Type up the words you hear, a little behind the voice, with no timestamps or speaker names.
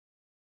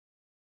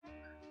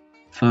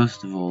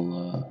First of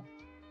all,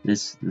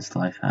 this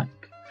life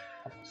hack.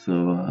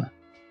 So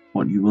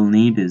what you will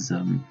need is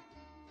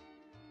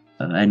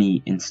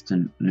any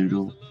instant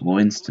noodle or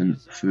instant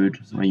food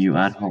where you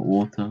add hot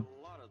water.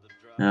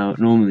 Now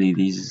normally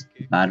these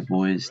bad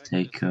boys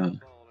take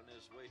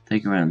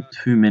around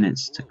 2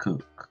 minutes to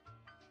cook,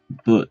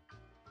 but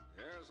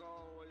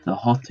the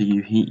hotter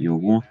you heat your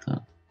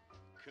water,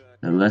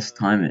 the less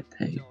time it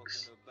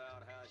takes.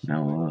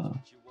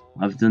 Now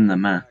I've done the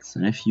maths,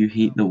 and if you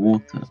heat the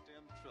water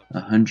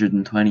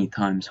 120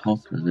 times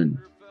hotter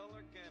than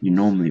you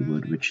normally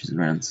would, which is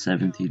around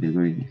 70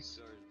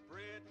 degrees,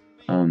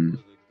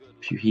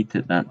 if you heat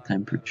it that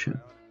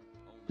temperature,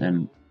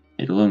 then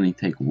it'll only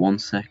take 1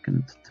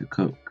 second to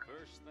cook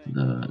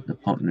the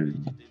pot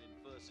noodle,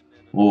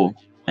 or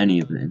any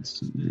of the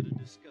instant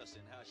noodles.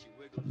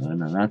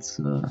 Now that's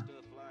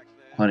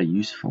quite a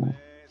useful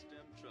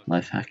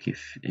life hack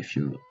if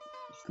you're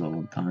slow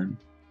on time.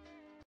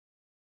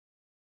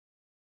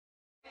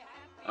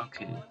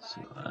 Okay,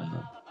 so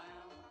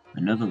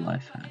another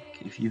life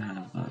hack: if you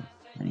have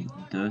any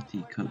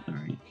dirty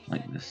cutlery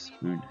like this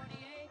spoon,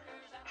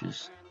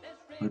 just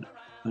put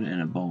it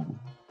in a bowl.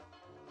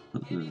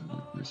 Put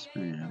the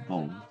spoon in a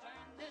bowl.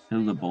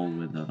 Fill the bowl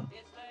with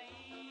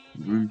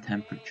room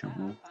temperature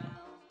water,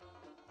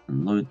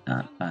 and load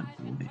that bad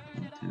boy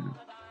into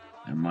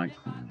a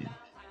microwave.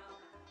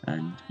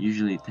 And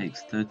usually it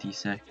takes 30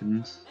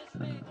 seconds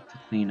to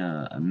clean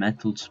a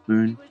metal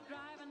spoon,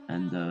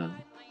 and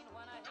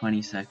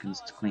 20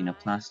 seconds to clean a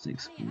plastic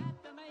spoon.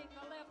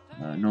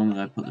 Normally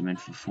I put them in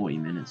for 40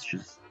 minutes,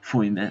 just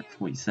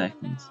 40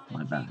 seconds,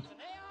 my bad,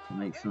 to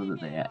make sure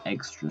that they are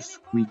extra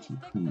squeaky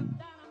clean.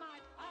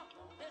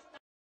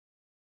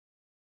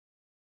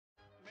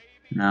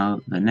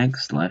 Now the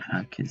next life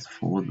hack is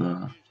for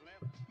the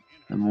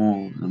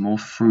more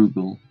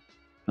frugal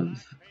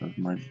of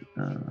my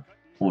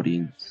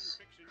audience.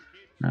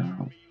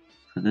 Now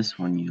for this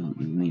one you'll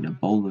need a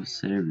bowl of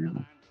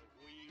cereal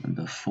and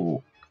a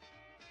fork.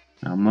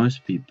 Now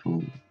most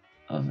people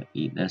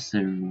eat their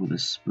cereal with a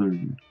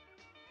spoon,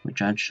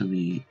 which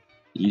actually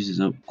uses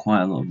up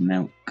quite a lot of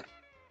milk.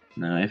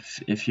 Now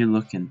if you're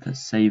looking to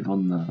save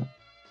on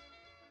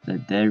the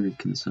dairy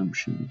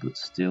consumption but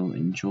still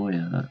enjoy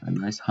a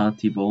nice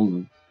hearty bowl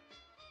of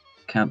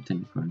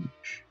Captain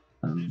Crunch,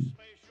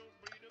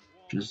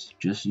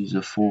 just use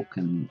a fork,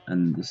 and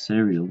the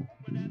cereal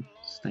will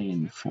stay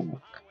in the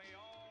fork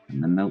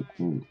and the milk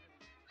will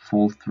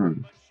fall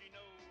through.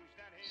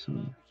 So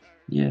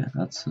yeah,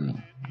 that's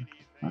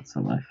a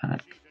life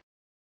hack.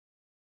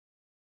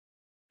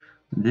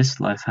 This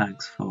life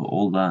hack's for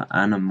all the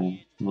animal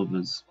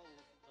lovers,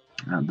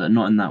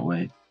 not in that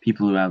way,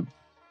 people who have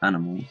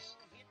animals.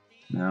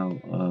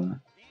 Now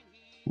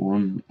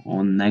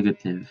one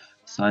negative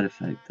side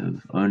effect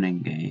of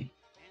owning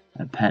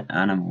a pet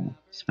animal,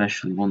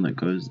 especially one that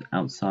goes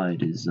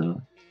outside, is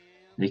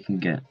they can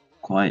get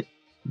quite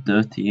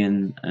dirty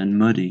and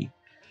muddy.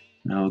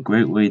 Now a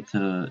great way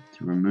to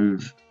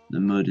remove the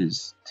mud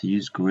is to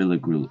use Gorilla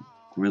Glue.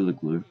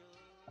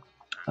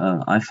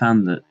 I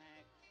found that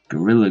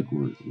Gorilla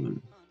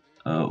Glue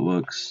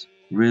works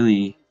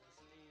really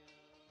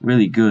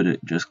good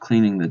at just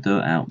cleaning the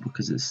dirt out,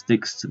 because it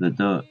sticks to the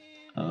dirt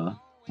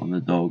on the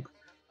dog.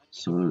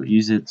 So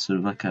use it sort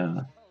of like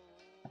an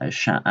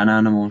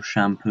animal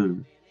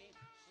shampoo.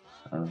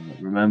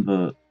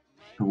 Remember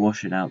to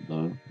wash it out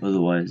though,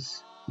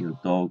 otherwise your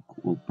dog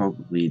will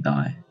probably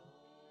die.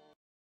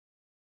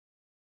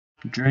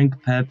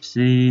 Drink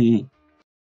Pepsi!